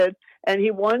And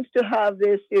he wants to have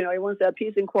this, he wants to have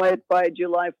peace and quiet by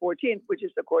July 14th, which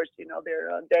is, of course,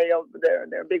 their day of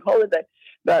their big holiday.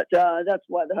 But that's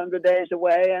 100 days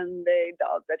away, and they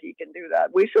doubt that he can do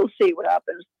that. We shall see what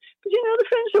happens. But, the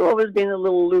French have always been a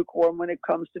little lukewarm when it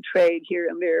comes to trade here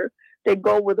and there. They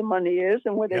go where the money is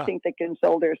and where they think they can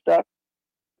sell their stuff.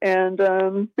 And,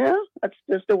 that's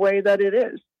just the way that it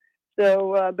is.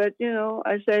 So, but,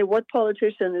 I say, what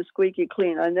politician is squeaky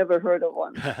clean? I never heard of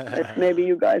one. Maybe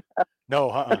you guys have. No,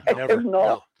 never.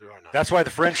 No, that's why the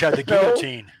French had the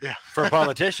guillotine for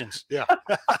politicians. Yeah.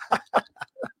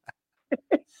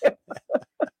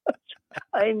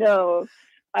 I know.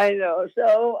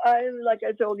 So like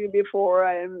I told you before,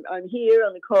 I'm here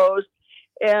on the coast.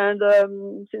 And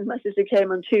since my sister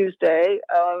came on Tuesday,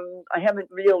 I haven't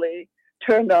really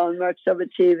turned on much of a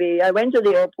TV. I went to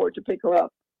the airport to pick her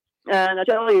up. And I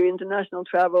tell you, international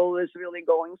travel is really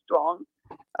going strong.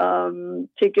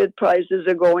 Ticket prices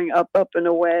are going up and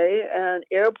away. And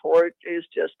airport is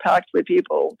just packed with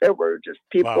people. There were just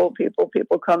people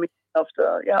coming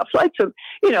after, flights from,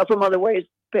 from other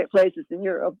places in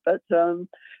Europe. But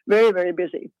very, very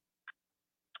busy.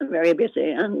 Very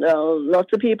busy. And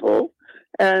lots of people.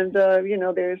 And,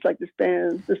 there's like the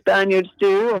Spaniards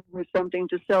do, or something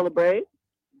to celebrate.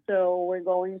 So we're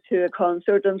going to a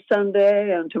concert on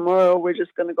Sunday, and tomorrow we're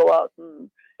just going to go out and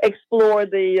explore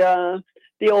the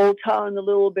old town a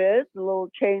little bit. A little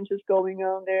changes going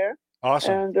on there.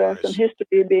 Awesome. And some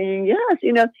history being,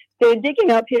 they're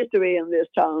digging up history in this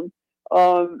town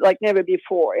like never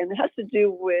before. And it has to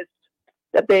do with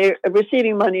that they're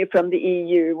receiving money from the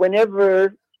EU.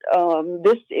 Whenever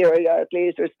this area, at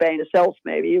least, or Spain itself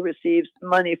maybe, receives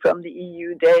money from the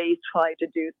EU, they try to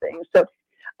do things. So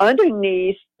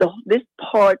underneath this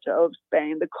part of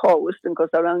Spain, the coast in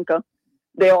Costa Blanca,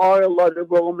 there are a lot of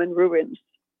Roman ruins.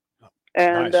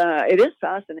 And it is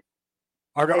fascinating.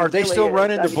 Are they still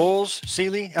running the bulls,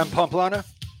 Sealy and Pamplona?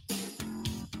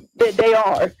 They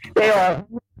are.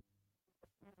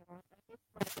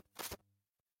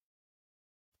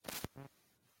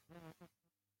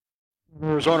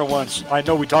 Arizona once. I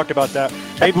know we talked about that.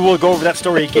 Maybe we'll go over that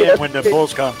story again when the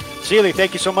bulls come. Sealy,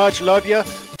 thank you so much. Love you.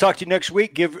 Talk to you next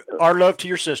week. Give our love to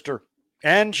your sister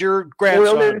and your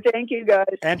grandson. Will do. Thank you, guys.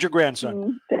 And your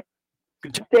grandson.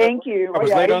 Thank you. I was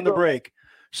late on the break.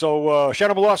 So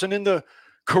Shannon Lawson in the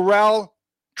corral.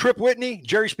 Trip Whitney,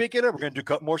 Jerry speaking. We're going to do a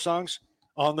couple more songs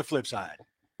on the flip side.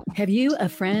 Have you, a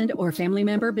friend, or family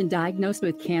member been diagnosed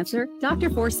with cancer? Dr.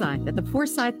 Forsyth at the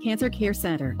Forsyth Cancer Care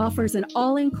Center offers an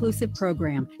all-inclusive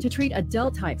program to treat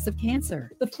adult types of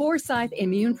cancer. The Forsyth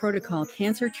Immune Protocol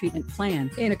Cancer Treatment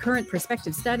Plan, in a current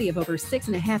prospective study of over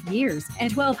 6.5 years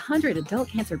and 1,200 adult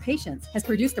cancer patients, has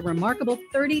produced a remarkable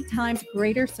 30 times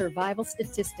greater survival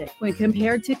statistic when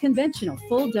compared to conventional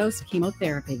full-dose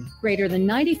chemotherapy. Greater than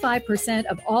 95%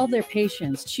 of all their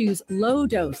patients choose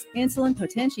low-dose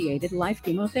insulin-potentiated life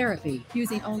chemotherapy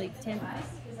using only 10.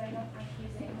 Because I don't like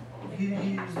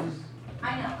using.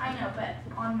 I know, but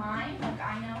on mine,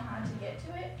 I know how to get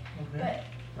to it,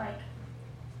 but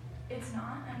it's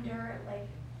not under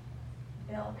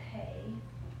bill pay.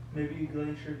 Maybe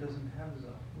Glacier doesn't have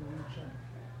Zelle. Let me check.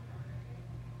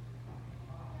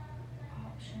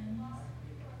 Options.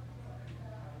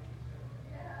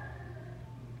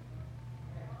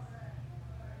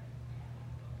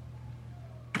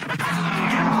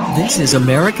 This is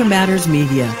America Matters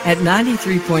Media at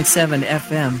 93.7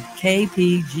 FM,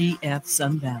 KPGF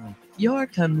Sun Valley, your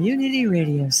community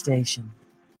radio station.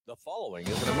 The following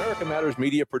is an America Matters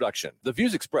Media production. The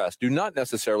views expressed do not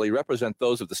necessarily represent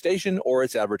those of the station or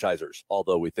its advertisers,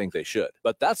 although we think they should.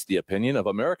 But that's the opinion of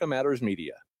America Matters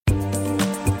Media.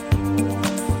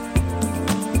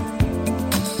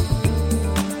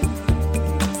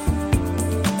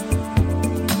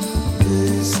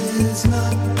 This is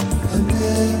not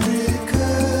America.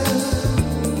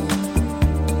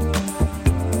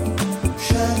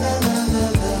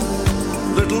 Sha-la-la-la-la.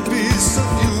 Little piece of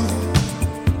you.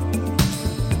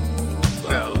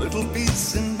 Well, little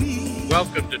piece in me.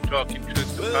 Welcome to Talking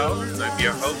Truth to Power. I'm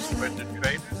your host, Brendan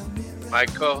Trainer. My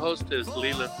co-host is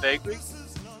Leland Faegre.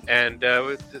 And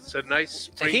it's a nice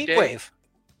spring heat day. Wave.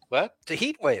 What? It's a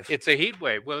heat wave. It's a heat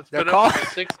wave. Well, it's been up in the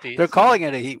 60s. They're calling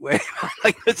it a heat wave.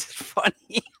 This is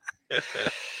funny.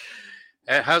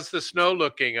 How's the snow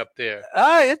looking up there?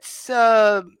 It's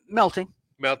melting.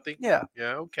 Melting? Yeah.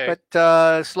 Yeah, okay.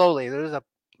 But slowly. There's a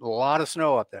lot of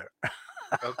snow up there.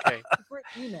 Okay.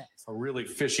 Emails. A really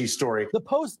fishy story. The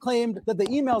Post claimed that the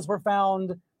emails were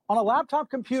found on a laptop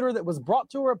computer that was brought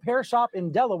to a repair shop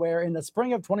in Delaware in the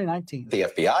spring of 2019. The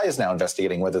FBI is now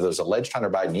investigating whether those alleged Hunter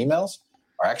Biden emails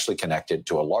are actually connected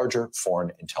to a larger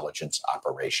foreign intelligence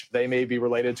operation. They may be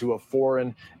related to a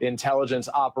foreign intelligence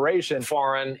operation.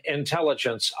 Foreign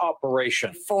intelligence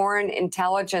operation. Foreign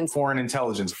intelligence. Foreign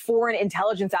intelligence. Foreign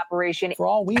intelligence operation. For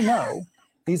all we know,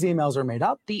 these emails are made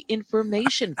up. The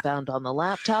information found on the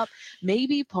laptop may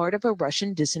be part of a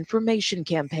Russian disinformation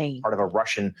campaign. Part of a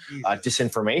Russian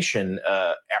disinformation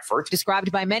effort.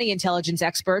 Described by many intelligence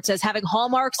experts as having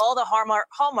hallmarks, all the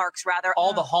hallmarks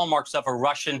of a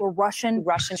Russian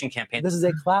campaign. This is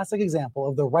a classic example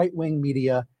of the right-wing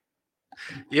media.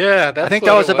 Yeah, I think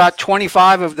that was about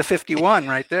 25 of the 51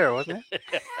 right there, wasn't it?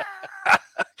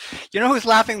 You know who's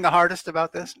laughing the hardest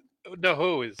about this? No,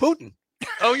 who is? Putin.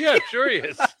 Oh, yeah, sure he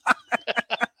is.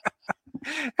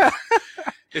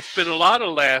 It's been a lot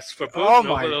of laughs for Putin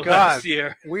over the last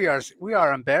year. We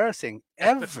are embarrassing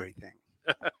everything.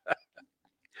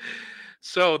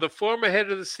 So the former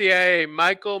head of the CIA,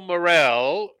 Michael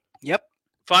Morrell,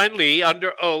 finally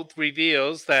under oath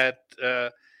reveals that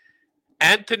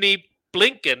Anthony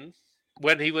Blinken,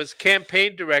 when he was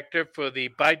campaign director for the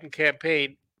Biden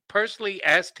campaign, personally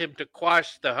asked him to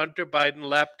quash the Hunter Biden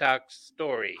laptop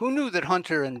story. Who knew that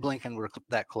Hunter and Blinken were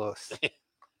that close?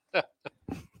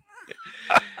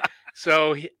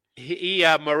 So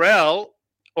Morrell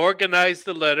organized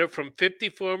the letter from 50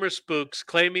 former spooks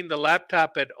claiming the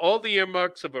laptop had all the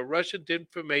earmarks of a Russian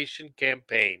disinformation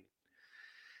campaign.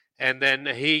 And then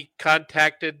he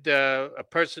contacted a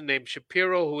person named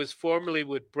Shapiro, who was formerly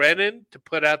with Brennan, to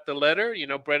put out the letter. You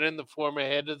know, Brennan, the former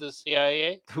head of the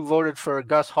CIA. Who voted for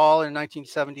Gus Hall in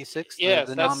 1976, yes,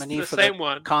 the that's nominee the for same the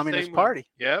one, Communist Party.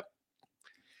 Yep.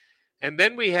 And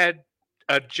then we had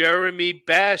a Jeremy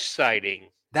Bash sighting.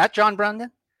 That John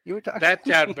Brennan? You were talking That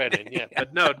John Brennan, yeah.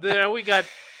 But no, then we got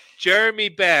Jeremy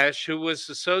Bash, who was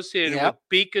associated with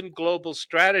Beacon Global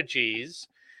Strategies,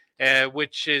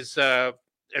 which is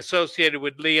associated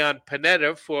with Leon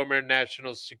Panetta, former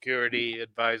National Security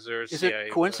Advisor. Is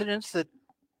it coincidence that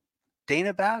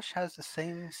Dana Bash has the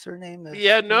same surname as?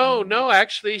 Yeah, no.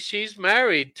 Actually, she's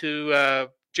married to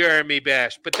Jeremy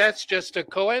Bash, but that's just a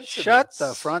coincidence. Shut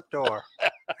the front door.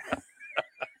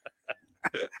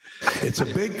 It's a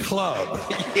big club.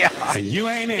 Yeah. And you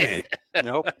ain't in it.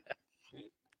 Nope.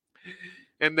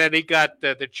 And then he got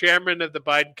the chairman of the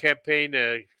Biden campaign,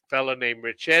 a fellow named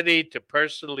Ricchetti, to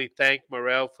personally thank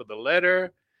Morrell for the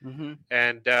letter. Mm-hmm.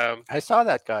 And I saw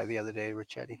that guy the other day,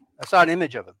 Ricchetti. I saw an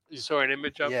image of him. You saw an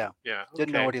image of him? Yeah.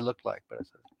 Didn't know what he looked like, but I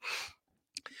saw it.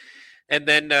 And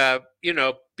then,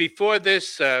 before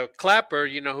this, Clapper,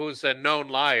 who's a known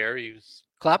liar, he was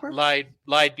Clapper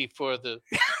lied before the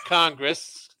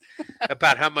Congress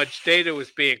about how much data was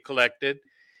being collected.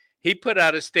 He put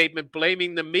out a statement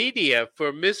blaming the media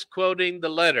for misquoting the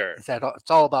letter. It's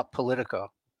all about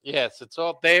Politico. Yes,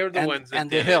 they're the ones that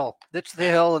and did the Hill. It's the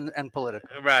Hill and Politico.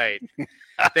 Right.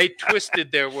 They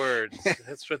twisted their words.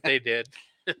 That's what they did.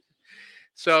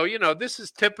 So, this is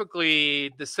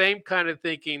typically the same kind of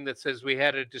thinking that says we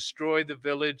had to destroy the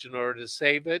village in order to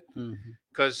save it.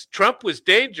 Because Trump was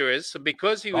dangerous, and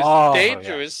because he was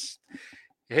dangerous,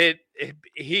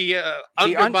 he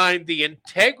undermined the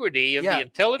integrity of the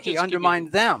intelligence community. He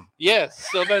undermined them. Yes,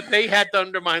 so that they had to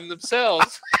undermine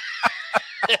themselves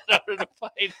in order to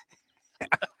fight.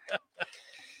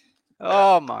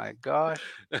 Oh, my gosh.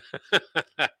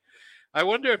 I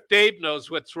wonder if Dave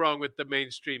knows what's wrong with the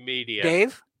mainstream media.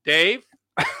 Dave?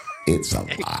 It's a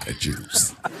lot of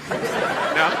juice.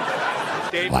 No?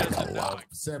 Dave Like a doesn't know. lot of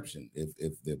perception.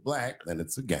 If they're black, then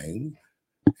it's a gang.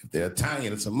 If they're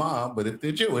Italian, it's a mob. But if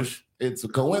they're Jewish, it's a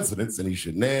coincidence, and he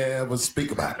should never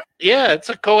speak about it. Yeah, it's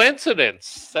a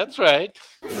coincidence. That's right.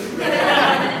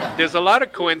 There's a lot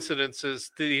of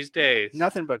coincidences these days.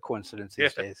 Nothing but coincidence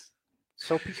these days.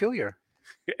 So peculiar.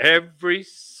 Every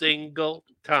single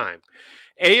time.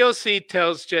 AOC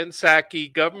tells Jen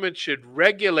Psaki government should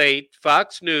regulate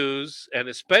Fox News and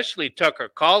especially Tucker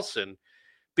Carlson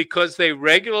because they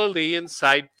regularly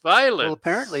incite violence. Well,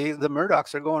 apparently the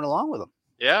Murdochs are going along with them.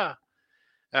 Yeah.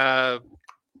 The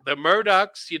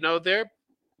Murdochs, they're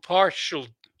partial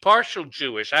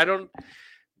Jewish.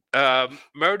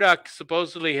 Murdoch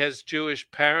supposedly has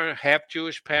half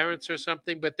Jewish parents or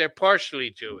something, but they're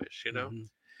partially Jewish, Mm-hmm.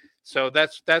 So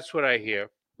that's what I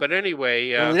hear. But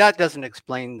anyway, well, that doesn't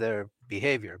explain their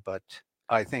behavior, but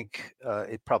I think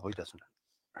it probably doesn't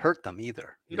hurt them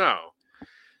either. No,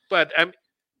 but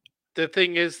the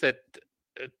thing is that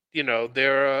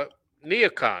they're a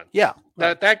neocon. Yeah,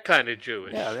 that kind of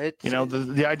Jewish. Yeah,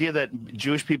 the idea that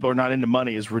Jewish people are not into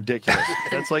money is ridiculous.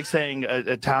 That's like saying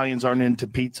Italians aren't into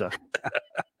pizza.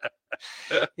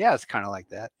 Yeah, it's kind of like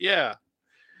that. Yeah.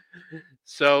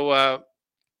 So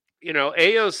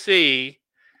AOC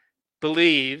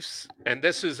believes, and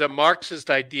this is a Marxist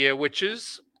idea, which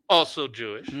is also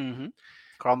Jewish. Mm-hmm.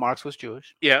 Karl Marx was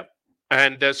Jewish. Yeah.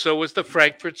 And so was the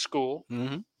Frankfurt School.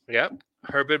 Mm-hmm. Yeah.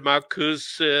 Herbert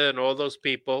Marcuse and all those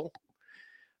people.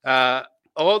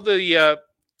 All the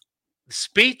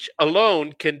speech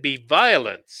alone can be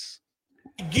violence.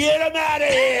 Get him out of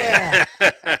here!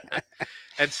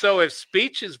 And so if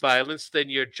speech is violence, then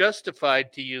you're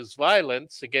justified to use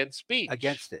violence against speech.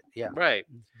 Against it, yeah. Right.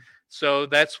 So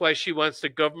that's why she wants the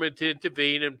government to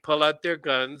intervene and pull out their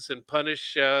guns and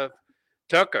punish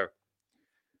Tucker.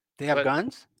 They have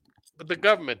guns? But the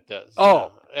government does.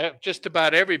 Oh. Just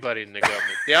about everybody in the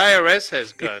government. The IRS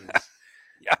has guns.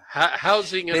 Yeah.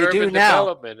 Housing and They do urban now.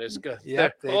 development has guns.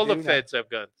 Yep, they all the do now. feds have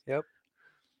guns. Yep.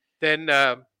 Then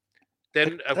of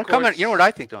They're course, coming. You know what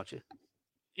I think, don't you?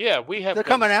 Yeah, we have. They're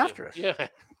guns coming too. after us. Yeah.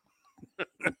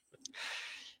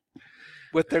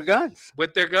 With their guns.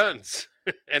 With their guns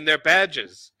and their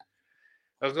badges.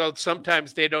 Although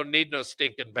sometimes they don't need no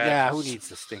stinking badges. Yeah, who needs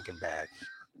the stinking badge?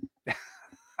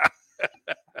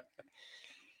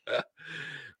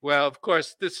 Well, of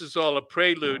course, this is all a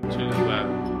prelude to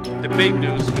the big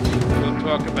news, which we'll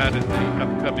talk about in the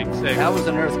upcoming segment. That was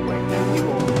an earthquake. We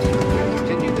will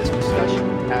continue this discussion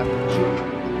after the show.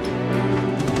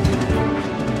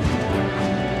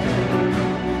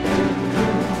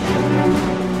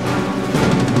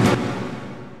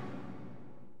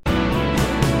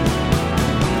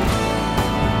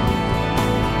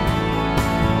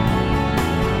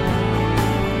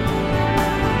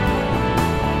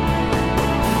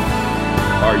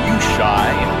 Are you shy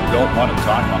and don't want to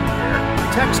talk on the air?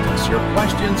 Text us your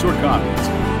questions or comments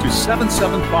to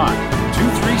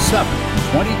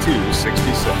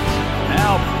 775-237-2266.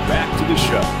 Now, back to the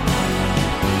show.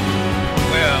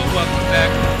 Well, welcome back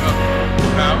to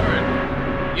Power.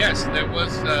 And yes, there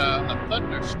was a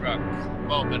thunderstruck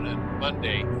moment on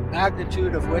Monday.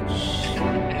 Magnitude of which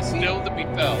is still to be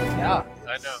felt. Yeah,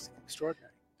 I know.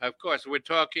 Extraordinary. Of course, we're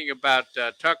talking about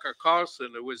Tucker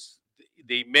Carlson, who was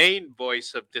the main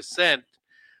voice of dissent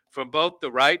from both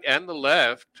the right and the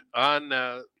left on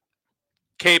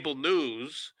cable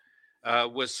news,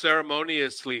 was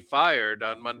ceremoniously fired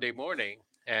on Monday morning.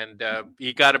 And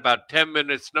he got about 10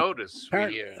 minutes notice.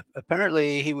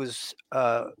 Apparently, he was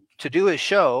to do his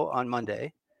show on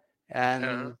Monday,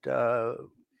 and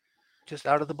just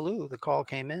out of the blue, the call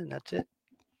came in. That's it.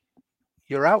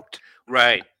 You're out.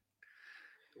 Right.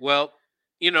 Well,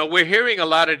 you know, we're hearing a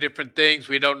lot of different things.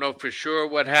 We don't know for sure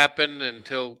what happened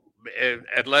until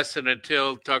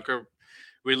Tucker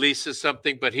releases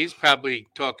something, but he's probably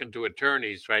talking to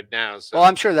attorneys right now. So. Well,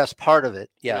 I'm sure that's part of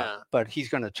it. Yeah. But he's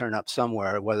going to turn up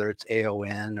somewhere, whether it's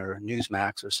AON or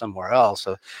Newsmax or somewhere else.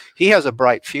 So he has a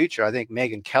bright future. I think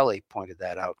Megyn Kelly pointed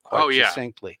that out quite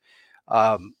succinctly.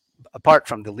 Apart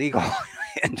from the legal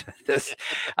end of this,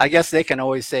 I guess they can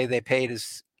always say they paid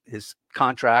his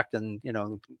contract and, you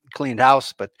know, cleaned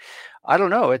house, but I don't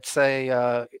know. It's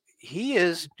he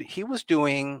was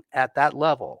doing at that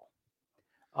level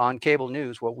on cable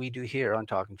news what we do here on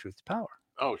Talking Truth to Power.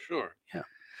 Oh, sure. Yeah.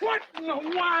 What in the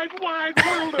wide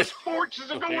world of sports is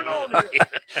going on here?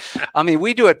 I mean,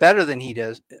 we do it better than he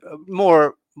does.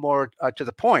 More to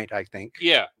the point, I think.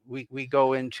 Yeah. We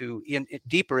go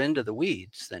deeper into the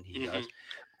weeds than he does,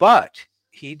 but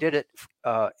he did it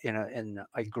in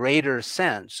a greater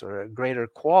sense or a greater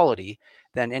quality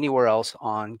than anywhere else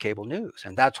on cable news,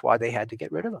 and that's why they had to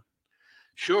get rid of him.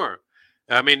 Sure.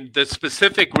 I mean, the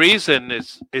specific reason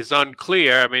is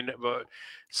unclear. I mean,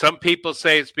 some people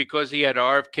say it's because he had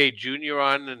RFK Jr.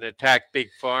 on and attacked Big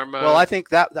Pharma. Well, I think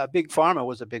that Big Pharma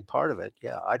was a big part of it.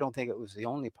 Yeah, I don't think it was the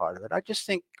only part of it. I just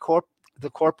think the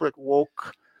corporate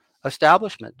woke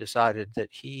establishment decided that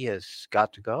he has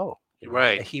got to go.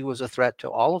 Right. He was a threat to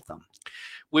all of them.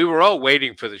 We were all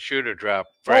waiting for the shoe to drop.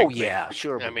 Frankly. Oh yeah,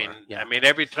 sure. I mean,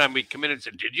 every time we come in and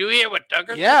said, "Did you hear what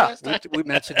Tucker said Yeah, last night?" we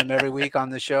mention him every week on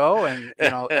the show, and you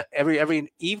know, every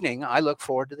evening I look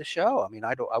forward to the show. I mean,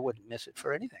 I wouldn't miss it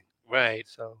for anything. Right.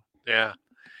 So yeah,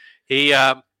 he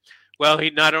he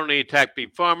not only attacked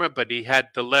Big Pharma, but he had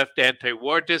the left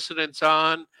anti-war dissidents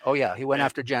on. Oh yeah, he went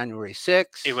after January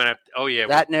 6th. He went after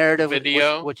that narrative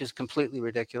video, which is completely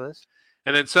ridiculous.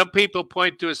 And then some people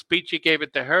point to a speech he gave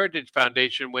at the Heritage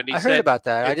Foundation when he said, I heard about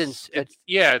that. I didn't.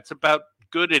 It's about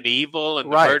good and evil,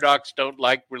 and the Murdochs don't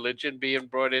like religion being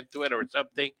brought into it or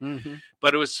something. Mm-hmm.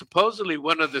 But it was supposedly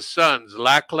one of the sons,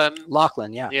 Lachlan.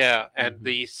 Yeah. Yeah, and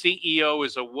the CEO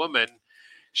is a woman.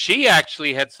 She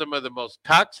actually had some of the most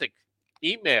toxic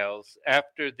emails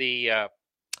after the,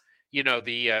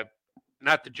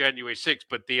 not the January 6th,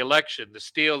 but the election,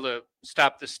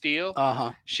 stop the steal.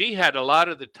 Uh-huh. She had a lot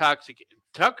of the toxic.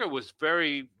 Tucker was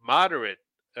very moderate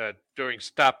during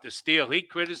Stop the Steal. He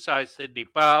criticized Sidney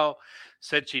Powell,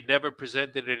 said she never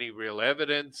presented any real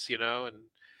evidence, and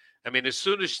I mean, as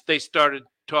soon as they started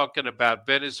talking about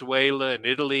Venezuela and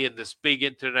Italy and this big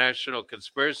international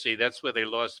conspiracy, that's where they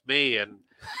lost me. And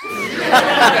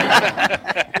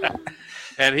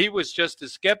and he was just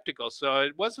as skeptical. So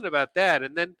it wasn't about that.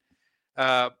 And then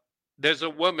there's a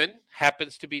woman,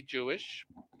 happens to be Jewish,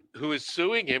 who is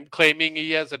suing him, claiming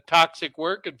he has a toxic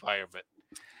work environment.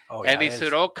 Oh, and he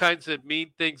said all kinds of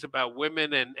mean things about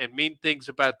women and mean things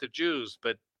about the Jews.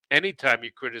 But anytime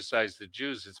you criticize the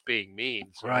Jews, it's being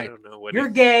mean. So I don't know what you're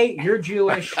gay, you're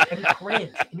Jewish, and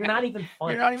cringe. And you're not even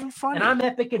funny. You're not even funny. And I'm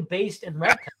epic and based and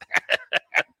left.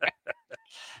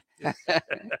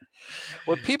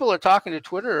 Well, people are talking to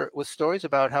Twitter with stories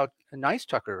about how nice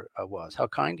Tucker was, how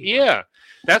kind he was. Yeah,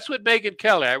 that's what Megyn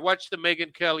Kelly. I watched the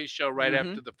Megyn Kelly show right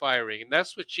after the firing, and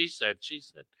that's what she said. She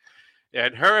said,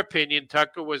 in her opinion,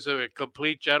 Tucker was a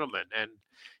complete gentleman. And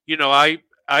I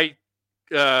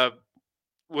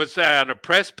was on a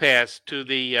press pass to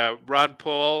the Ron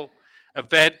Paul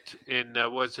event in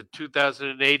was it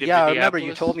 2008 in Yeah, I Minneapolis? remember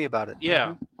you told me about it.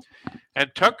 Yeah,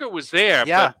 and Tucker was there.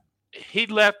 Yeah. But he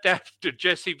left after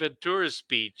Jesse Ventura's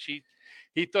speech.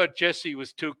 He thought Jesse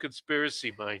was too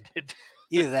conspiracy minded.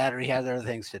 Either that or he had other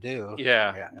things to do. Yeah,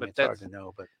 I mean, but it's hard to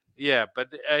know. But yeah, but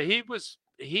he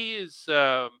has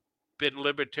been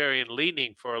libertarian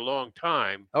leaning for a long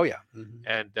time. Oh yeah,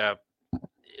 and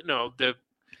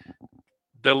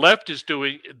the left is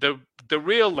doing the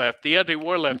real left, the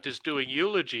anti-war left is doing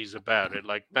eulogies about it,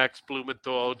 like Max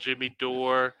Blumenthal, Jimmy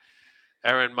Dore,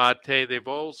 Aaron Mate. They've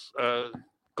all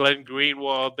Glenn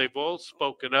Greenwald. They've all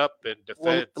spoken up in defense.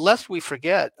 well, lest we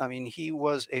forget, I mean, he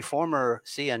was a former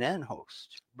CNN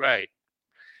host. Right.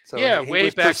 So yeah, he way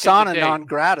was back persona in the day, non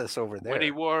gratis over there when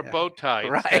he wore a bow tie.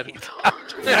 Right.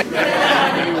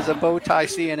 He was a bow tie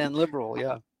CNN liberal.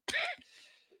 Yeah.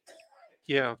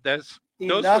 Yeah, those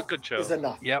were good shows. Is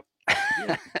enough. Yep.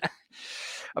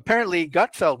 Apparently,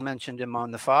 Gutfeld mentioned him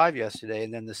on the 5 yesterday,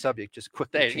 and then the subject just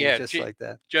quickly changed just like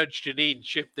that. Judge Janine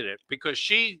shifted it because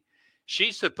she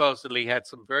supposedly had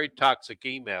some very toxic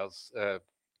emails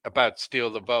about steal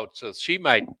the vote, so she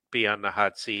might be on the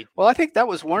hot seat. Well, I think that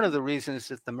was one of the reasons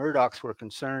that the Murdochs were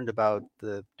concerned about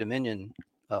the Dominion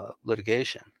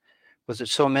litigation, was that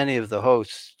so many of the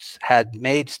hosts had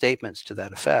made statements to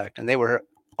that effect, and they were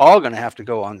all going to have to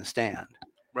go on the stand.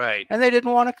 Right. And they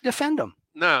didn't want to defend them.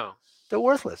 No. They're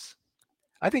worthless.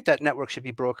 I think that network should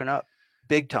be broken up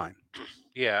big time.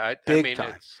 Yeah, I Big mean,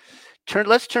 time.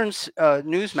 Let's turn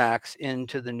Newsmax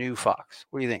into the new Fox.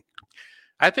 What do you think?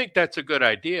 I think that's a good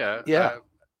idea. Yeah.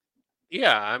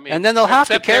 Yeah, I mean, and then they'll have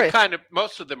to carry.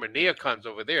 Most of them are neocons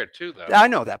over there too, though. I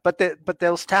know that, but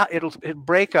it'll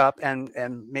break up and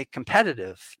make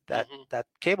competitive that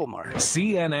cable market.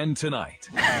 CNN Tonight,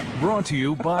 brought to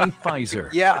you by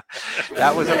Pfizer. Yeah,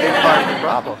 that was a big part of the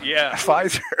problem. Yeah,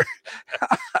 Pfizer.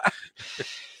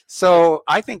 So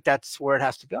I think that's where it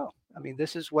has to go. I mean,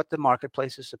 this is what the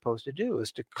marketplace is supposed to do: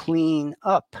 is to clean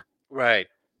up. Right.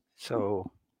 So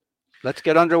let's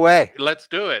get underway. Let's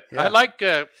do it. Yeah. I like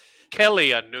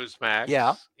Kelly on Newsmax.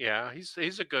 Yeah. Yeah,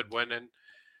 he's a good one, and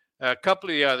a couple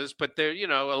of the others, but they're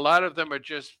a lot of them are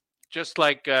just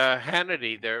like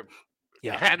Hannity. They're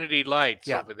Hannity lights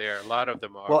over there. A lot of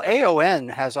them are. Well, AON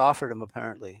has offered him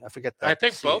apparently. I forget that. I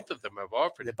think both of them have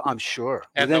offered him. I'm sure.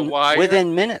 And the Wire,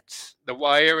 within minutes. The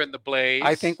Wire and the Blaze.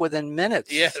 I think within minutes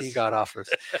he got offers.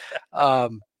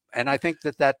 And I think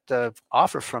that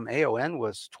offer from AON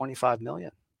was $25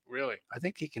 million. Really? I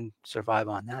think he can survive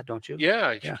on that, don't you?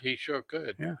 Yeah, he sure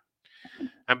could. Yeah.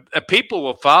 And people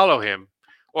will follow him,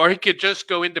 or he could just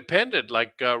go independent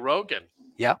like Rogan.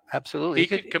 Yeah, absolutely. He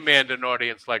could command an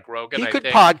audience like Rogan. He could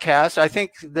podcast. I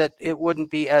think that it wouldn't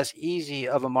be as easy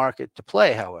of a market to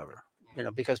play, however,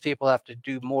 because people have to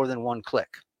do more than one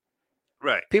click.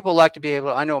 Right. People like to be able.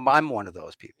 I know I'm one of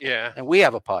those people. Yeah. And we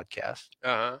have a podcast.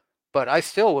 Uh-huh. But I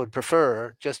still would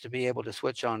prefer just to be able to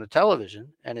switch on the television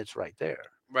and it's right there.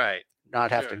 Right.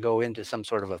 Not have to go into some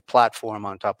sort of a platform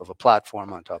on top of a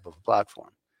platform on top of a platform.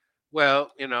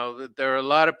 Well, there are a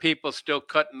lot of people still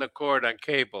cutting the cord on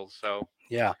cable. So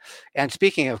yeah. And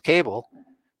speaking of cable,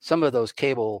 some of those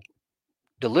cable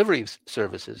delivery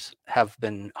services have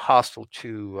been hostile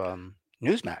to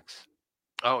Newsmax.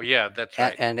 Oh yeah, that's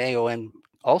right. And AON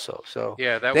also. So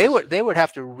yeah, they would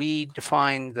have to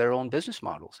redefine their own business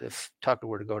models if Tucker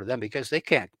were to go to them, because they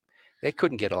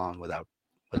couldn't get on without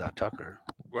Tucker.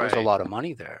 Right. There's a lot of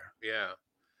money there. Yeah.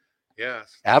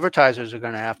 Yes. Advertisers are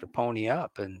going to have to pony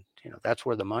up, and that's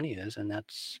where the money is, and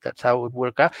that's how it would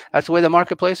work out. That's the way the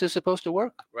marketplace is supposed to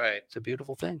work. Right. It's a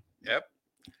beautiful thing. Yep.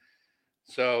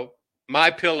 So My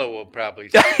pillow will probably.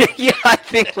 Yeah, I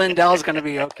think Lindell's going to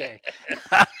be okay.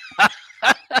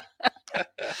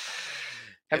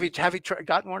 Have you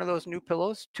gotten one of those new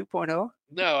pillows, 2.0?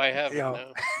 No, I haven't. Yeah.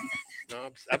 No,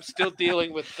 I'm still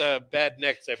dealing with bad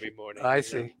necks every morning. I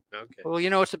see. Okay. Well,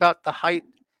 it's about the height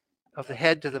of the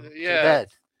head to the Yeah. bed.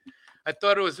 I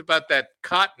thought it was about that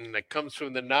cotton that comes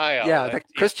from the Nile. Yeah, the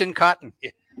Christian cotton.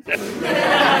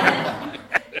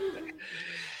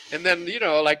 And then,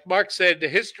 like Mark said, the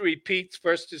history repeats.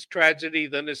 First is tragedy,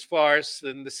 then is farce.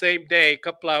 Then the same day, a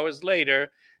couple hours later,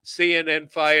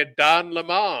 CNN fired Don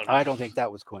Lemon. I don't think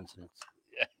that was coincidence.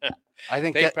 I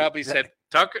think they probably said,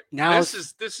 Tucker, now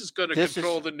this is going to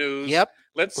control the news. Yep.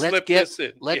 Let's slip this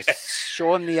in. Let's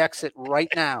show him the exit right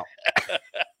now.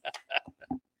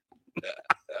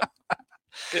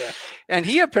 Yeah. And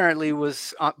he apparently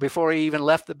was, before he even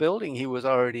left the building, he was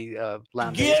already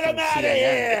lambasting Get him out of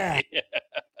CNN. here!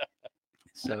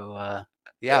 So,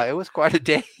 it was quite a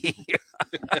day.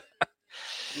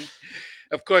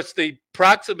 Of course, the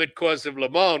proximate cause of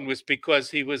Lemon was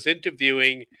because he was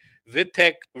interviewing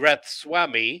Vitek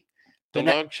Rathswamy, the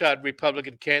long-shot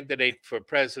Republican candidate for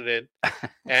president,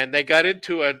 and they got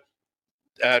into a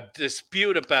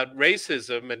dispute about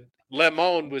racism, and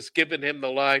Lemon was giving him the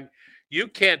line, "You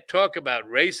can't talk about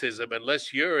racism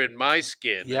unless you're in my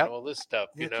skin," and all this stuff.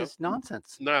 It's just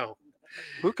nonsense. No.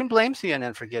 Who can blame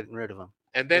CNN for getting rid of him?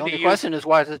 And then the question is,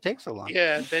 why does it take so long?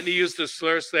 Yeah, then he used the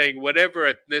slur saying,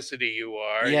 "Whatever ethnicity you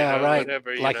are." Yeah, right.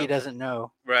 Whatever, like he doesn't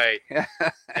know. Right.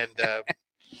 And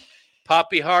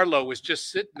Poppy Harlow was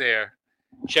just sitting there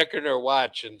checking her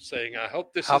watch and saying, "I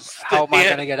hope this is how am I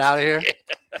going to get out of here?"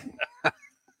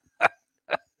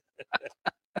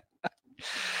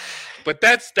 But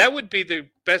that would be the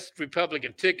best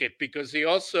Republican ticket, because he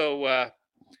also,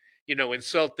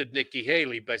 insulted Nikki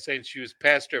Haley by saying she was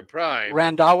past her prime.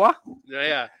 Randhawa?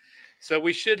 Yeah. So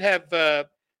we should have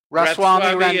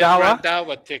Rathswamy Randhawa?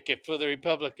 Randhawa ticket for the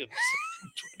Republicans.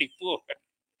 24.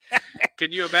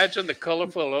 Can you imagine the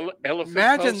colorful elephant?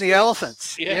 Imagine posters? the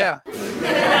elephants. Yeah.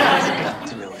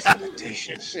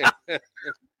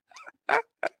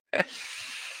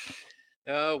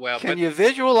 Oh, well. Can you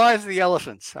visualize the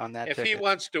elephants on that If ticket? he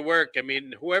wants to work, I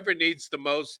mean, whoever needs the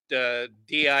most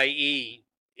DIE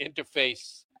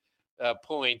interface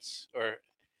points, or,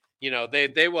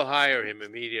 they will hire him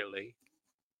immediately.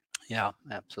 Yeah,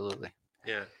 absolutely.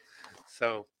 Yeah.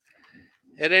 So,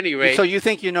 at any rate. So you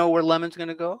think you know where Lemon's going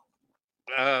to go?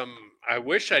 I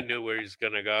wish I knew where he's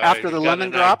going to go. After the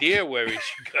lemon drop? Idea where he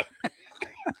should go.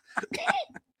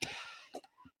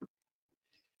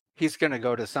 He's going to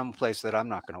go to some place that I'm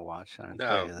not going to watch. I can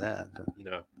tell you that.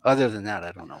 No. Other than that,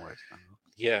 I don't know where he's going to go.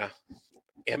 Yeah.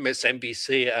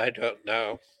 MSNBC, I don't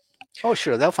know. Oh,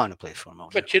 sure. They'll find a place for him.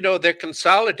 But, they're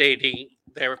consolidating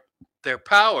their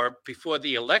power before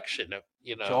the election.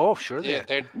 Oh, sure.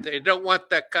 They don't want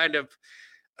that kind of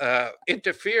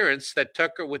interference that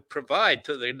Tucker would provide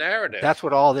to the narrative. That's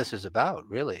what all this is about,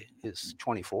 really, is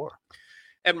 24.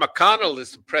 And McConnell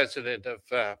is the president of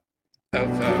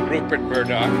Rupert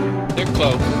Murdoch. They're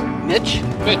close. Mitch?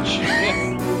 Yeah.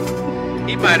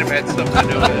 He might have had something to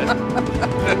do with it.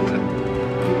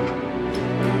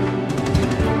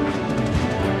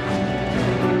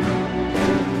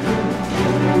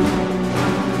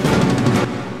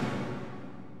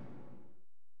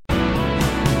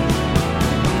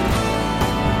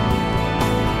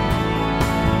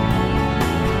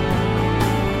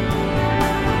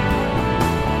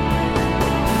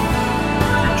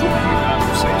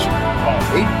 Conversation. Call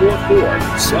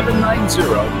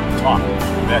 844-790-TALK.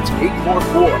 That's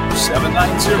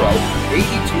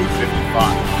 844-790-8255.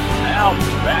 Now,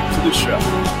 back to the show.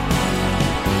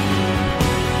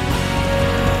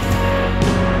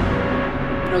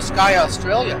 Sky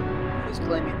Australia is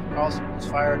claiming Carlson was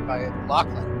fired by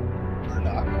Lachlan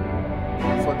Murdoch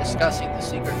for discussing the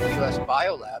secret U.S.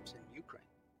 biolabs in Ukraine.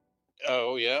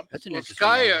 Oh, yeah. That's an interesting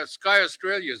Sky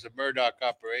Australia is a Murdoch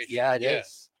operation. Yeah, it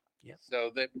is. Yeah.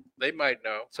 So they might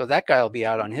know. So that guy will be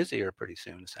out on his ear pretty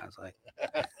soon, it sounds like.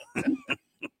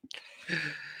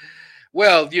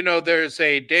 Well, there's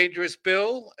a dangerous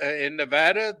bill in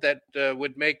Nevada that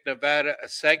would make Nevada a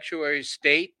sanctuary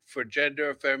state for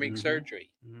gender-affirming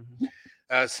surgery. Mm-hmm.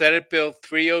 Senate Bill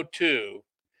 302.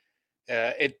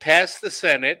 It passed the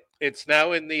Senate. It's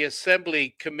now in the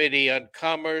Assembly Committee on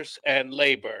Commerce and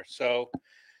Labor. So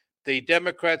the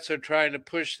Democrats are trying to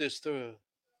push this through.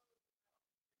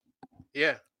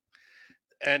 Yeah.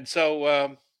 And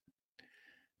so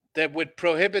that would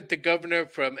prohibit the governor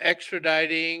from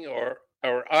extraditing or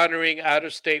honoring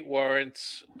out-of-state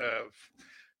warrants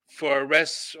for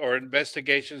arrests or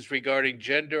investigations regarding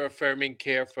gender-affirming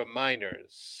care for minors.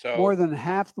 So more than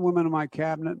half the women in my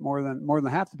cabinet, more than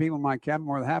half the people in my cabinet,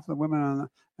 more than half the women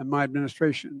in my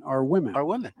administration are women.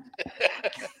 more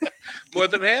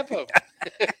than half of them.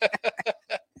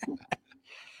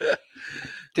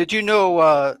 Did you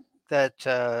know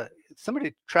that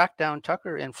somebody tracked down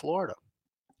Tucker in Florida?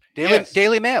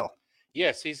 Daily Mail.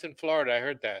 Yes, he's in Florida. I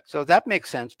heard that. So that makes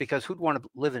sense because who'd want to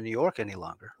live in New York any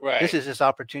longer? Right. This is his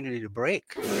opportunity to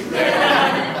break.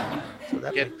 Exactly. So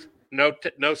that get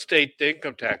no state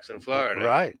income tax in Florida.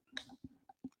 Right.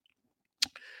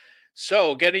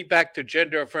 So getting back to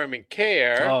gender-affirming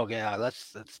care. Oh yeah,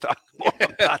 let's talk more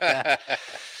about that.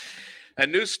 A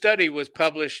new study was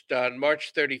published on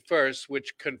March 31st,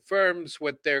 which confirms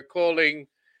what they're calling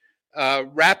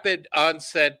rapid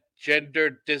onset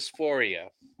gender dysphoria.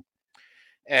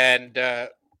 And,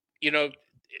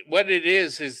 what it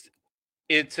is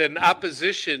it's an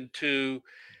opposition to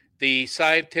the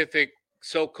scientific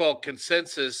so-called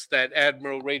consensus that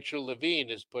Admiral Rachel Levine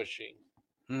is pushing.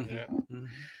 Mm-hmm. Yeah. Mm-hmm.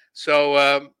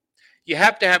 So you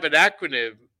have to have an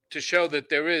acronym to show that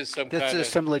there is some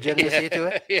legitimacy to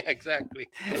it. Yeah, exactly.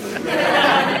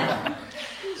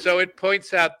 So it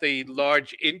points out the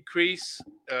large increase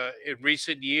in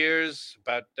recent years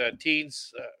about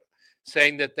teens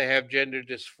saying that they have gender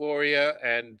dysphoria,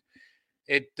 and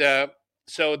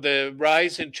so the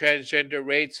rise in transgender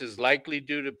rates is likely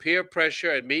due to peer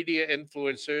pressure and media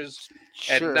influencers,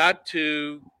 and not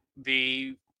to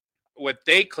what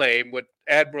they claim, what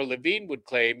Admiral Levine would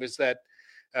claim, is that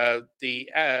the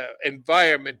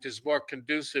environment is more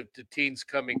conducive to teens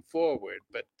coming forward.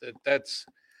 But that's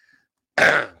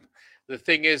the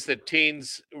thing is that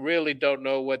teens really don't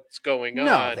know what's going on.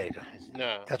 No, they don't.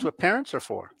 No. That's what parents are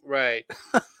for. Right.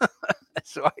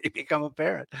 That's why you become a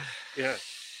parent. Yeah.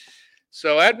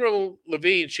 So Admiral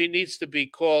Levine, she needs to be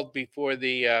called before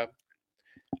the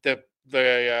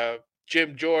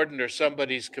Jim Jordan or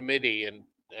somebody's committee and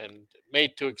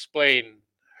made to explain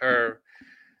her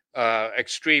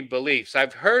extreme beliefs.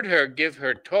 I've heard her give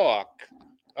her talk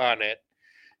on it,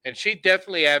 and she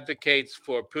definitely advocates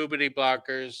for puberty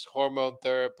blockers, hormone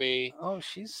therapy. Oh,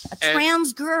 she's a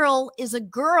trans girl is a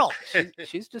girl.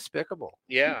 She's despicable.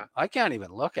 Yeah, I can't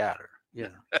even look at her. Yeah.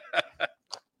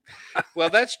 Well,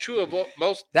 that's true of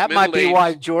most. That might be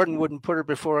why Jordan wouldn't put her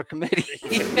before a committee.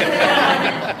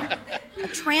 A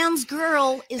trans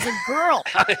girl is a girl.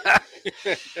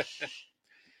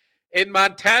 In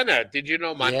Montana, did you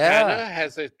know Montana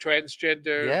has a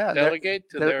transgender delegate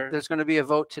to There's going to be a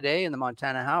vote today in the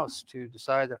Montana House to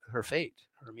decide her fate,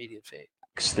 her immediate fate.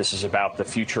 This is about the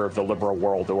future of the liberal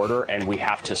world order, and we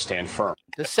have to stand firm.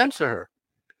 To censor her.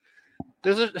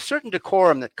 There's a certain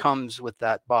decorum that comes with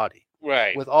that body,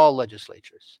 right? With all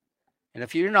legislatures, and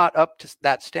if you're not up to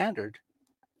that standard,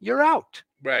 you're out.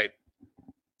 Right.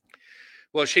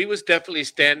 Well, she was definitely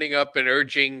standing up and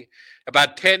urging.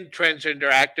 About 10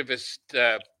 transgender activists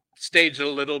staged a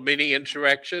little mini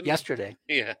insurrection yesterday.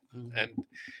 Yeah, and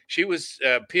she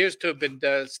appears to have been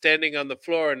standing on the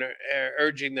floor and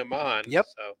urging them on. Yep.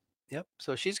 So. Yep.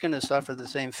 So she's going to suffer the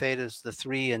same fate as the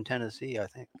 3 in Tennessee, I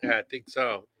think. Yeah, I think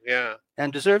so. Yeah.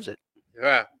 And deserves it.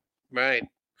 Yeah. Right.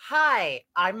 Hi,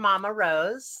 I'm Mama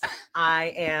Rose.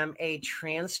 I am a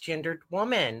transgendered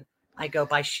woman. I go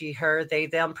by she, her, they,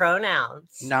 them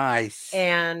pronouns. Nice.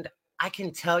 And I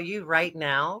can tell you right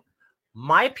now,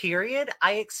 my period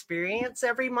I experience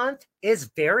every month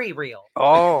is very real.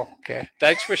 Oh, okay.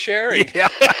 Thanks for sharing. Yeah.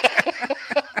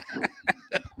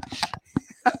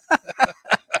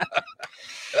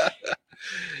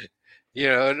 You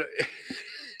know.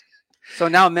 So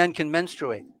now men can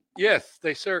menstruate. Yes,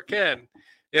 they sure can.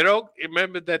 You know,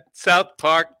 remember that South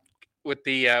Park with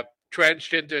the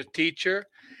transgender teacher?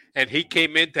 And he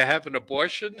came in to have an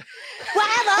abortion.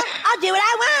 Whatever, I'll do what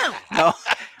I want. No,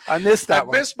 I missed that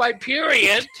one. I missed my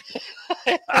period.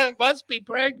 I must be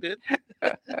pregnant.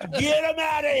 Get him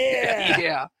out of here.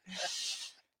 Yeah.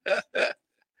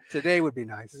 Today would be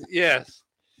nice. Yes.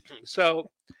 So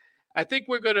I think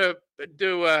we're going to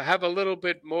have a little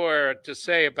bit more to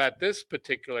say about this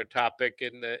particular topic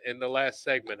in the last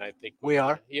segment. I think we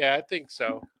are. Yeah, I think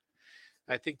so.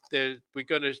 I think that we're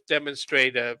going to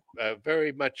demonstrate a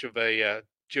very much of a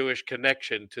Jewish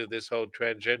connection to this whole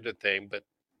transgender thing. But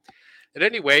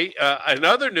anyway, in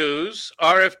other news,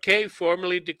 RFK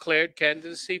formally declared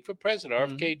candidacy for president,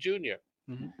 RFK Jr.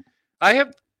 Mm-hmm. I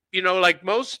have, like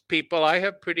most people, I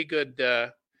have pretty good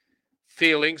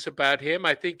feelings about him.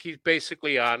 I think he's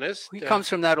basically honest. He comes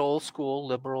from that old school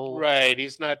liberal. Right.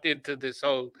 He's not into this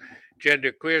whole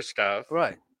gender queer stuff.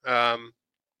 Right.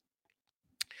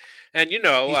 And, you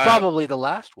know, he's probably the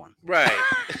last one. Right.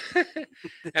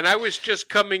 And I was just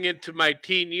coming into my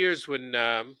teen years when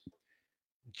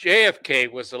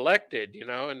JFK was elected, you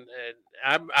know, and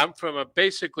I'm from a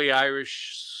basically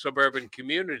Irish suburban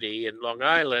community in Long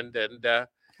Island, and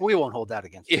we won't hold that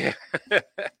against you. Yeah.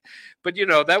 But, you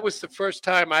know, that was the first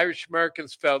time Irish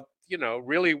Americans felt, you know,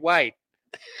 really white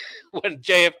when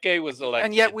JFK was elected.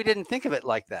 And yet we didn't think of it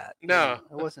like that. No.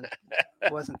 You know,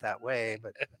 it wasn't that way,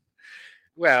 but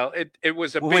well, it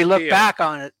was a when big we look deal. back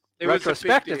on it, It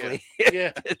retrospectively. Was a big deal.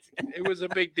 Yeah. It was a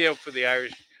big deal for the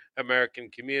Irish American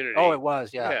community. Oh, it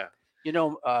was, yeah. Yeah. You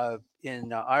know,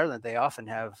 in Ireland, they often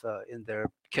have in their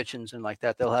kitchens and like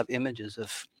that, they'll have images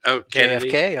of Kennedy.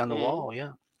 JFK on the wall.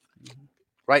 Yeah.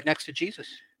 Right next to Jesus.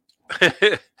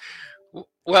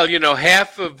 Well, you know,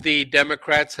 half of the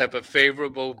Democrats have a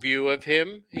favorable view of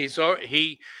him.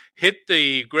 He hit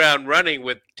the ground running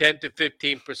with 10 to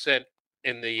 15%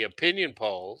 in the opinion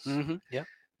polls. Mm-hmm. Yeah.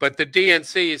 But the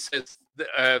DNC says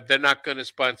they're not going to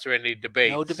sponsor any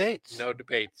debates. No debates. No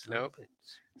debates. No.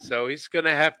 So he's going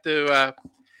to have to.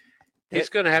 He's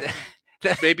going to have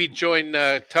to maybe join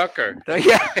Tucker.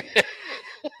 Yeah.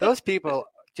 Those people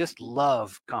just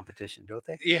love competition, don't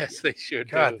they? Yes, they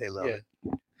should. God, they love it.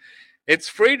 It's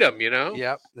freedom, you know.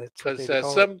 Yep.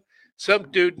 Because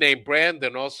some dude named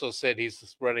Brandon also said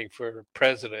he's running for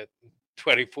president.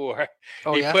 24.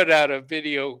 Oh, he yeah? put out a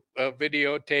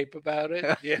videotape about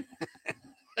it. Yeah.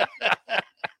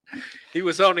 He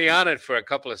was only on it for a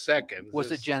couple of seconds.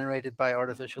 Was it generated by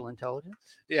artificial intelligence?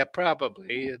 Yeah,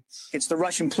 probably. It's the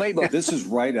Russian playbook. This is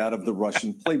right out of the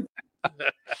Russian playbook.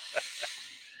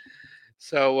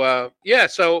 So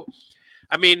so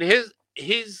I mean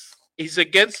he's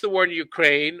against the war in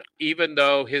Ukraine, even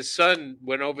though his son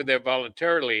went over there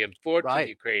voluntarily and fought for the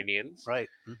Ukrainians. Right.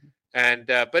 Mm-hmm. And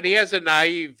but he has a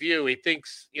naive view. He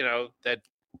thinks, you know, that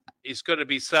he's going to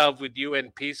be solved with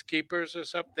UN peacekeepers or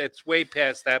something. That's way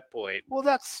past that point. Well,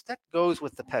 that goes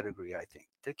with the pedigree, I think.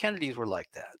 The Kennedys were like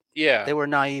that. Yeah. They were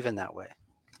naive in that way.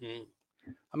 Mm.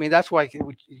 I mean, that's why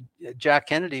Jack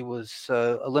Kennedy was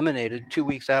eliminated 2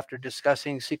 weeks after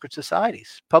discussing secret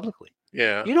societies publicly.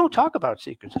 Yeah. You don't talk about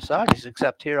secret societies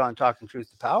except here on Talking Truth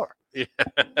to Power. Yeah.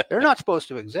 They're not supposed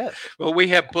to exist. Well, we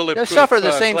have bulletproof. They suffer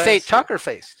the same glass fate here. Tucker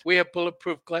faced. We have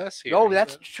bulletproof glass here. Oh,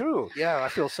 that's true. Yeah, I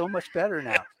feel so much better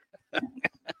now.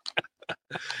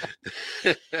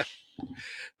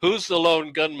 Who's the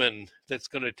lone gunman that's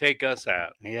going to take us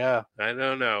out? Yeah. I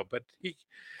don't know, but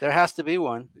there has to be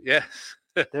one. Yes.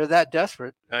 They're that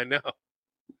desperate. I know.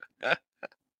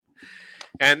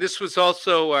 And this was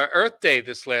also Earth Day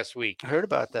this last week. I heard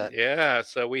about that. Yeah,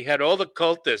 so we had all the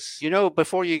cultists. You know,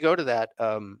 before you go to that,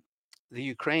 the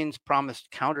Ukraine's promised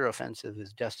counteroffensive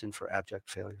is destined for abject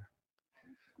failure.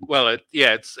 Well,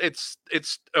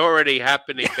 it's already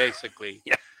happening basically.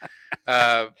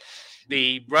 Yeah.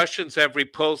 The Russians have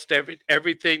repulsed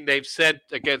everything they've sent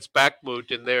against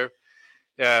Bakhmut, and they're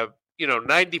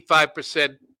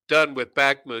 95% done with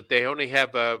Bakhmut. They only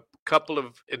have a couple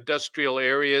of industrial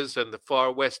areas in the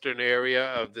far western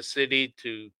area of the city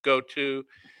to go to.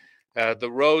 The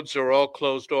roads are all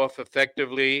closed off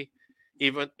effectively.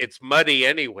 Even it's muddy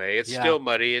anyway. It's still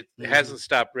muddy. It hasn't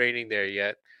stopped raining there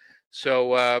yet.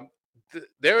 So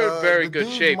they're in very good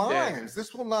shape there.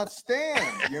 This will not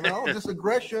stand. You know, this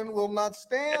aggression will not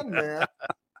stand, man.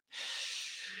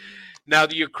 Now,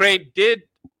 the Ukraine did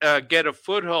get a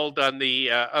foothold on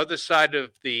the other side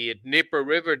of the Dnieper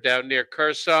River down near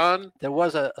Carlson. There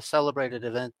was a celebrated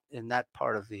event in that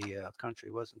part of the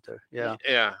country, wasn't there? Yeah.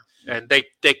 Yeah. And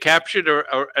they captured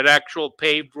an actual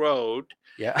paved road.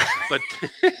 Yeah. But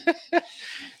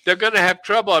they're going to have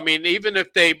trouble. I mean, even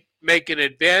if they make an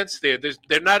advance there,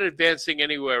 they're not advancing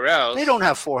anywhere else. They don't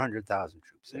have 400,000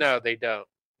 troops there. No, they don't.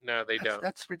 No, they don't.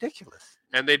 That's ridiculous.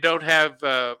 And they don't have...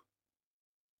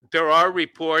 there are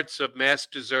reports of mass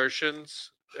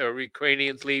desertions,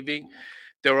 Ukrainians leaving.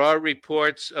 There are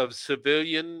reports of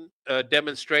civilian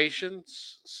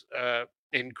demonstrations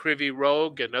in Kryvyi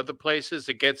Rog and other places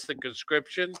against the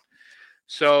conscription.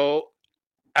 So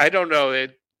I don't know.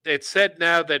 It's said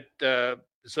now that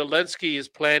Zelensky is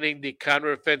planning the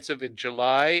counteroffensive in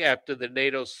July after the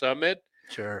NATO summit.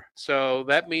 Sure. So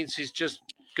that means he's just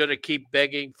going to keep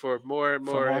begging for more and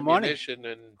more ammunition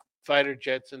and fighter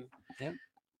jets. And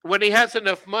when he has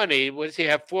enough money, what does he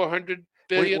have? 400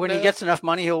 billion. When he gets enough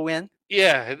money, he'll win.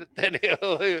 Yeah, then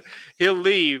he'll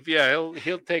leave. Yeah,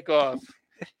 he'll take off.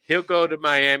 He'll go to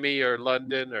Miami or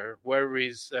London or wherever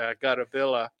he's got a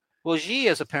villa. Well, Xi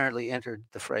has apparently entered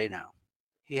the fray now.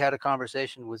 He had a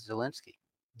conversation with Zelensky.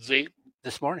 Xi?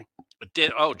 This morning.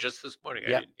 Just this morning.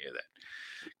 Yeah. I didn't hear that.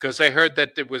 Because I heard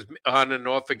that it was on and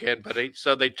off again, but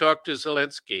so they talked to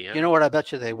Zelensky. Huh? You know what I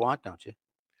bet you they want, don't you?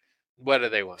 What do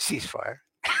they want? Ceasefire.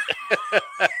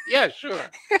 Yeah, sure.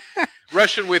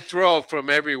 Russian withdrawal from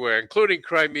everywhere, including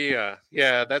Crimea.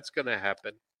 Yeah, that's going to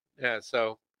happen. Yeah,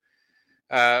 so,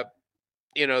 the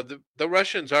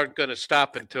Russians aren't going to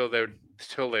stop until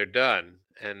they're done,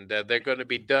 and they're going to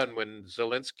be done when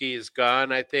Zelensky is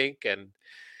gone, I think, and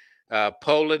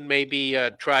Poland maybe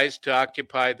tries to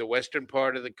occupy the western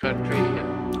part of the country.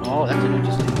 Oh, that's an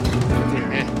interesting.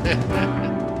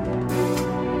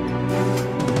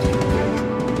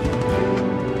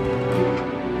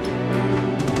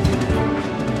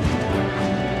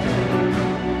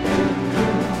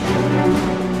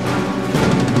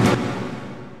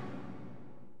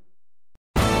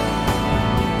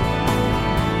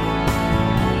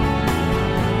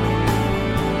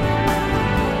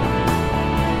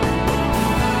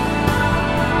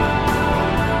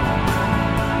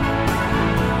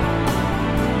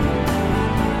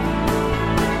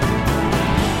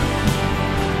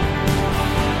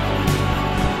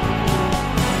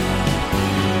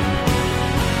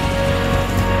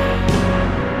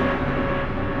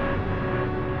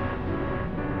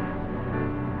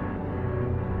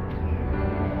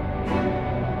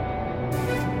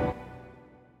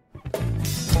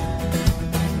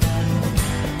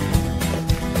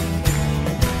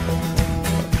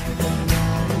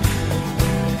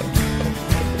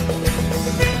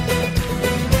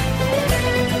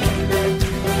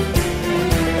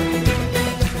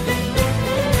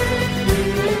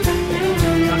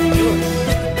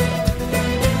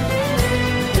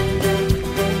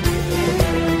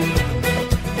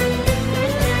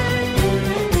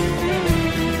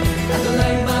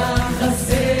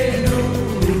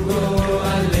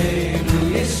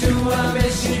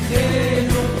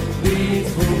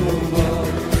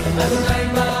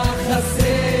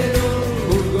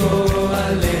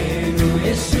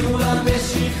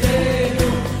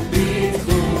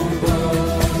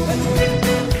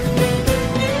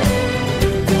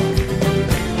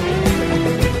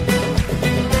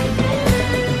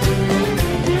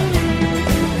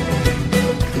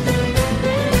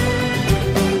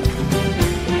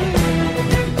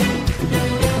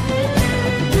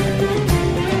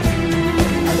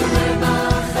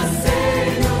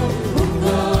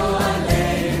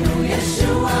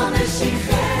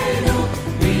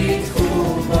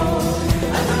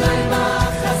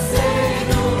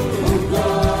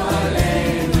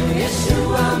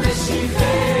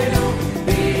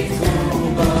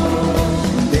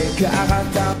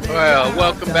 Well,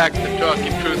 welcome back to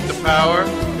Talking Truth to Power.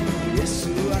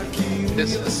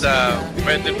 This is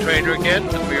Brendan Trainer again.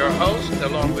 I'll be your host,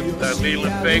 along with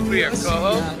Leland Fakery, our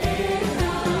co-host.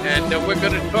 And we're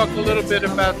going to talk a little bit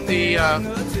about the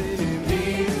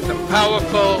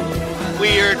powerful,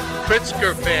 weird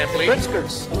Pritzker family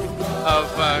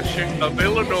of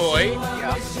Illinois,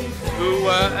 who,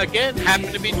 again,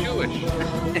 happen to be Jewish.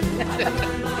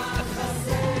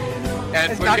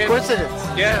 And it's not coincidence.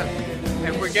 Yeah.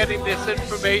 And we're getting this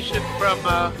information from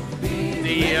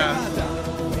the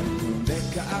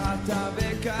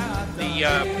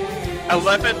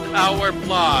 11th Hour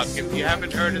blog, if you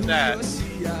haven't heard of that.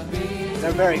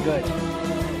 They're very good.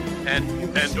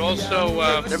 And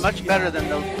also... they're much better than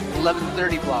the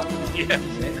 1130 blog. Yes.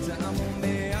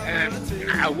 And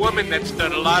a woman that's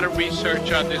done a lot of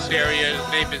research on this area,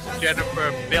 her name is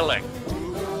Jennifer Billick.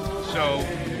 So,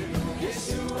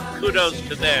 kudos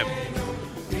to them.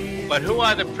 But who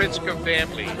are the Pritzker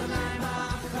family?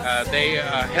 They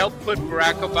helped put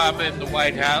Barack Obama in the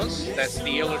White House. That's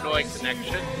the Illinois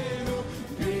connection.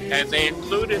 And they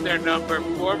include in their number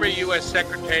former U.S.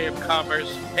 Secretary of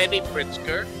Commerce Penny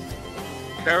Pritzker,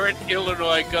 current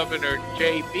Illinois Governor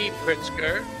J.B.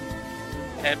 Pritzker,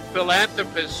 and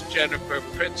philanthropist Jennifer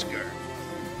Pritzker,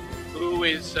 who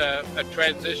is a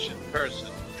transition person.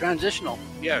 Transitional.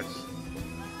 Yes.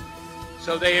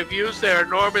 So they have used their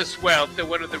enormous wealth. They're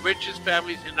one of the richest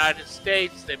families in the United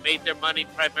States. They made their money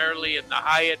primarily in the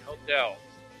Hyatt hotels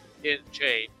in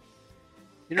chain.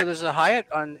 You know, there's a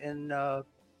Hyatt on the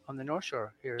North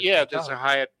Shore here. Yeah, there's a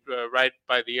Hyatt right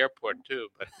by the airport too.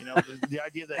 But you know, the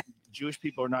idea that Jewish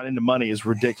people are not into money is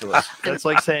ridiculous. That's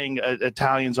like saying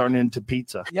Italians aren't into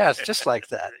pizza. Yeah, it's just like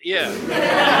that.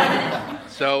 Yeah.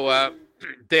 So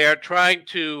they are trying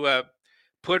to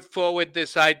put forward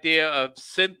this idea of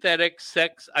synthetic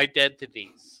sex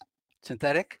identities.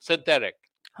 Synthetic? Synthetic.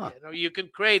 Huh. You know, you can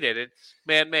create it. It's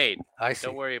man-made. I see.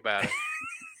 Don't worry about it.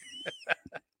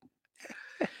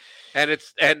 And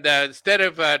instead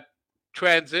of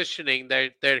transitioning,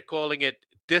 they're calling it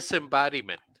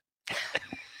disembodiment.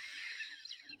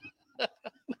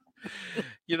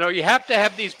 You have to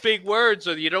have these big words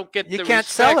or you don't get You the can't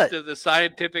sell respect it. of the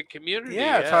scientific community.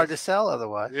 Yeah, it's hard to sell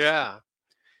otherwise. Yeah.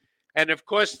 And of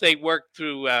course, they worked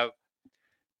through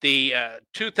the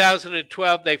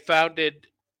 2012, they founded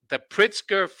the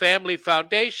Pritzker Family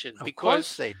Foundation. Of because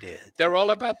course they did. They're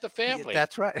all about the family.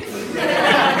 That's right.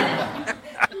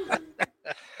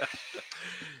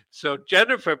 So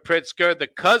Jennifer Pritzker, the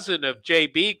cousin of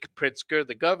J.B. Pritzker,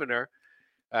 the governor,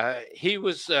 she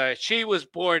was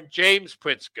born James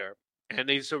Pritzker, and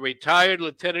he's a retired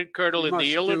lieutenant colonel in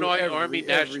the Illinois Army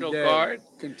National Guard,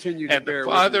 Continue and the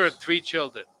father of 3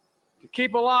 children. to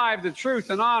keep alive the truth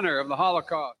and honor of the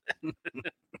Holocaust.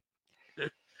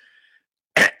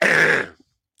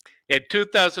 In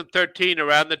 2013,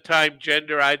 around the time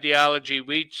gender ideology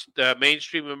reached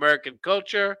mainstream American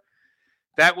culture,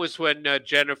 that was when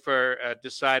Jennifer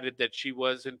decided that she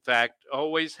was, in fact,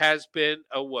 always has been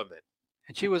a woman.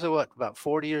 And she was about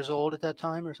 40 years old at that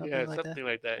time or something Yeah, like something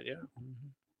like that, yeah.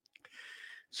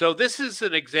 So this is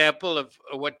an example of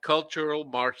what cultural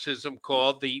Marxism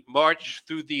called the march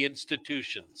through the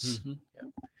institutions. Mhm. Yeah.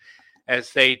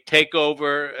 As they take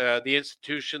over the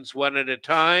institutions one at a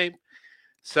time.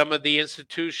 Some of the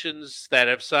institutions that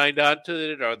have signed on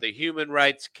to it are the Human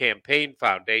Rights Campaign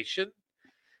Foundation,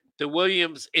 the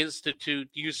Williams Institute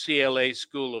UCLA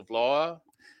School of Law,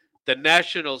 the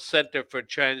National Center for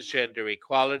Transgender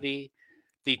Equality,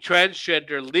 the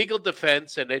Transgender Legal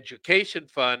Defense and Education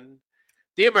Fund,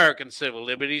 the American Civil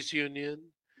Liberties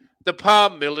Union, the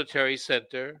Palm Military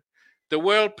Center, the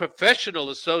World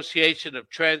Professional Association of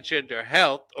Transgender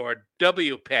Health, or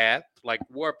WPATH, like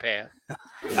Warpath,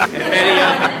 and many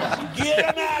others. Get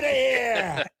him out of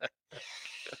here!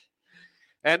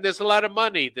 And there's a lot of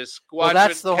money. This Well, Squadron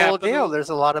that's the whole Capital, deal. There's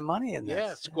a lot of money in this.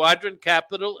 Yeah, Squadron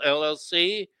Capital,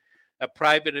 LLC, a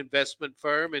private investment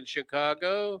firm in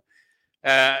Chicago,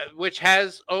 which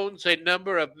owns a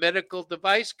number of medical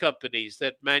device companies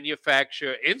that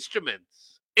manufacture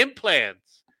instruments,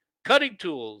 implants, cutting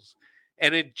tools,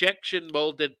 and injection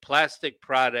molded plastic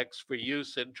products for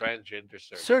use in transgender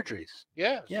surgery. Surgeries.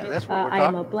 Yeah. Yeah, that's what we're I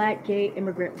am talking a Black gay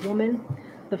immigrant woman,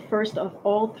 the first of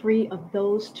all 3 of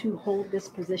those to hold this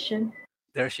position.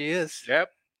 There she is.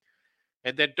 Yep.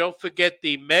 And then don't forget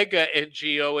the mega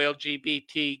NGO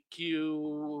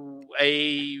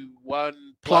LGBTQA1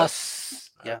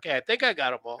 plus. Yeah. Okay, I think I got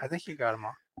them all. I think you got them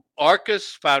all.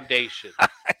 Arcus Foundation.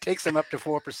 It takes them up to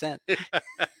 4%.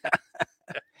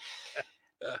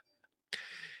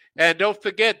 And don't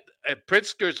forget,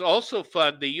 Pritzkers also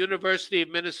fund the University of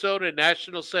Minnesota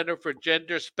National Center for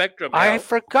Gender Spectrum I Health.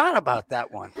 forgot about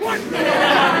that one. What in the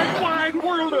wide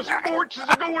world of sports is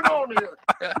going on here?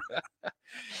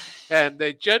 And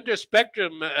the Gender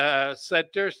Spectrum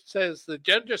Center says the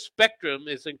gender spectrum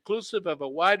is inclusive of a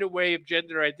wide array of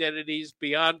gender identities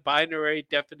beyond binary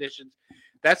definitions.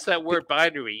 That's that word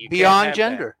binary. You can't Beyond have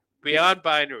gender. that. Beyond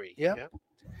binary. Yep. Yeah.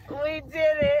 We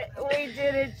did it. We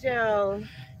did it, Joe.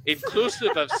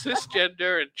 Inclusive of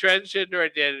cisgender and transgender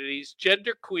identities,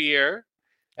 genderqueer,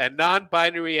 and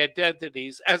non-binary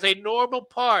identities as a normal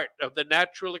part of the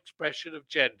natural expression of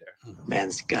gender.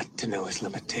 Man's got to know his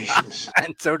limitations.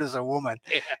 And so does a woman.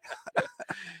 Yeah.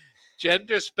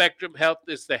 Gender Spectrum Health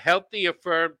is the healthy,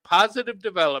 affirmed, positive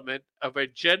development of a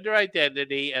gender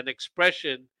identity and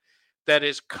expression that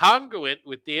is congruent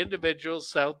with the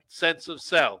individual's sense of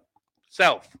self.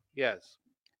 Yes.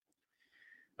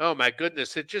 Oh, my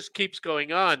goodness. It just keeps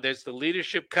going on. There's the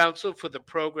Leadership Council for the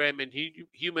Program in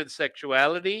Human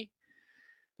Sexuality,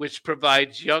 which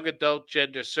provides young adult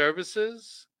gender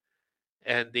services.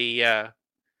 And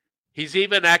he's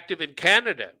even active in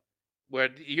Canada, where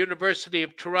the University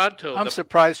of Toronto. I'm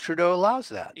surprised Trudeau allows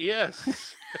that.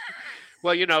 Yes.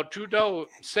 Well, Trudeau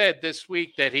said this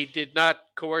week that he did not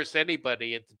coerce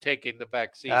anybody into taking the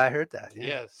vaccine. I heard that. Yeah.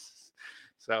 Yes.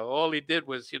 So all he did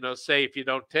was, say if you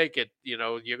don't take it,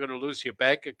 you're going to lose your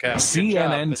bank account.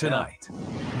 CNN Tonight,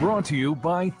 brought to you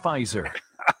by Pfizer.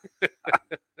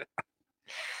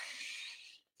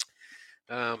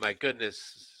 Oh, my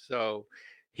goodness. So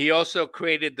he also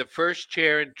created the first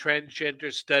chair in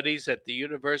transgender studies at the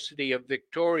University of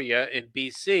Victoria in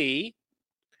BC.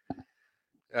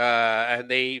 And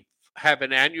they have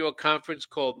an annual conference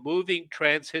called Moving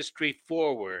Trans History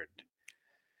Forward.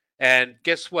 And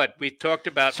guess what? We talked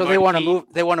about. So they want to move.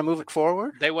 They want to move it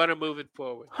forward. They want to move it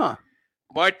forward. Huh?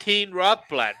 Martine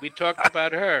Rothblatt. We talked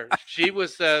about her. She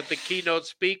was the keynote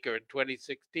speaker in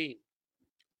 2016.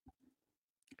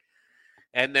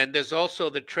 And then there's also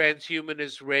the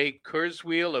transhumanist Ray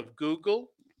Kurzweil of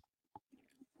Google.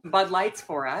 Bud Lights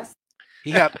for us. He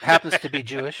happens to be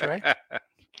Jewish, right?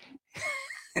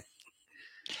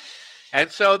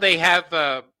 And so they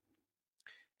have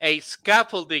a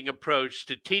scaffolding approach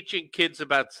to teaching kids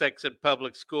about sex in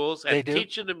public schools and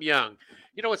teaching them young.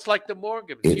 You know, it's like the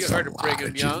Morgans. You heard of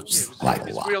Brigham Young? His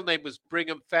real name was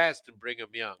Brigham Fast and Brigham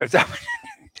Young. Is that what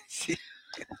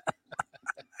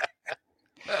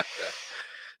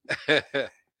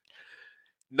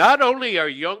Not only are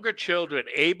younger children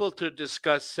able to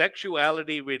discuss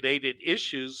sexuality-related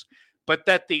issues, but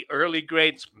that the early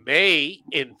grades may,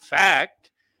 in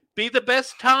fact, be the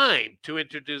best time to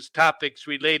introduce topics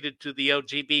related to the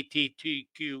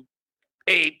LGBTQA+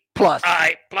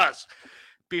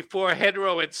 before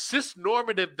hetero and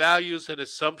cis-normative values and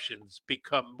assumptions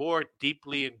become more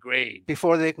deeply ingrained.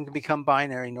 Before they can become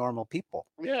binary normal people.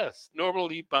 Yes,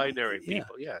 normally binary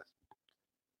people, yes.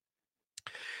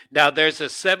 Now, there's a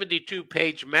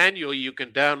 72-page manual you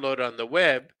can download on the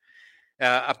web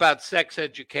about sex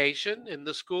education in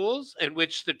the schools, in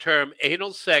which the term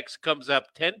anal sex comes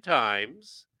up 10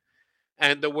 times,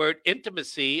 and the word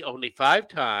intimacy only 5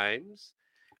 times,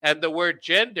 and the word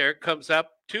gender comes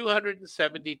up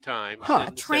 270 times. A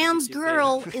trans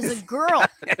girl is a girl.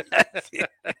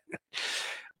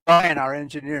 Brian, our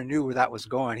engineer, knew where that was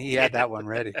going. He had that one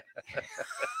ready.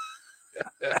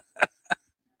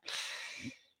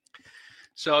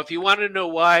 So if you want to know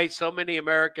why so many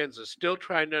Americans are still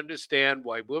trying to understand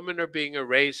why women are being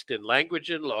erased in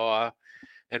language and law,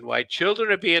 and why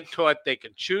children are being taught they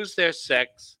can choose their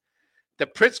sex, the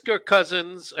Pritzker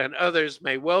cousins and others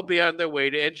may well be on their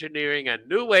way to engineering a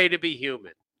new way to be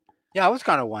human. Yeah, I was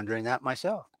kind of wondering that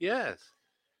myself. Yes.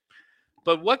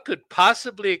 But what could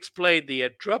possibly explain the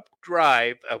abrupt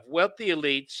drive of wealthy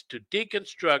elites to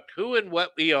deconstruct who and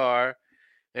what we are,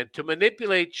 and to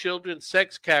manipulate children's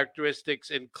sex characteristics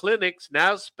in clinics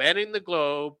now spanning the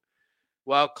globe,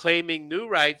 while claiming new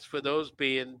rights for those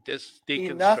being deconstructed?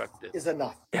 Enough is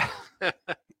enough.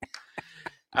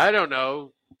 I don't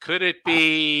know. Could it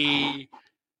be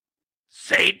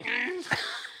Satan?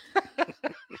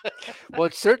 Well,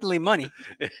 it's certainly money.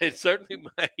 It certainly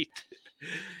might.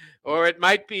 Or it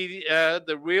might be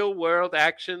the real world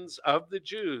actions of the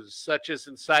Jews, such as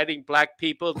inciting black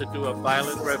people to do a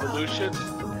violent revolution,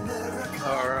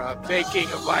 or faking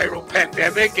a viral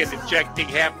pandemic and injecting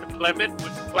half the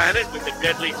planet with a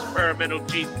deadly experimental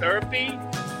gene therapy,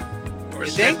 or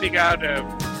sending out a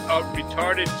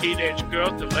retarded teenage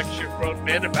girl to lecture grown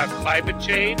men about climate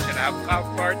change and how cow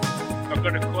farts are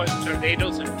going to cause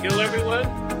tornadoes and kill everyone.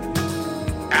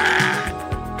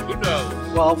 Who knows?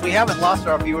 Well, if we haven't lost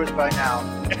our viewers by now,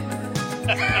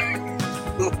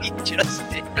 we just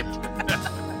did.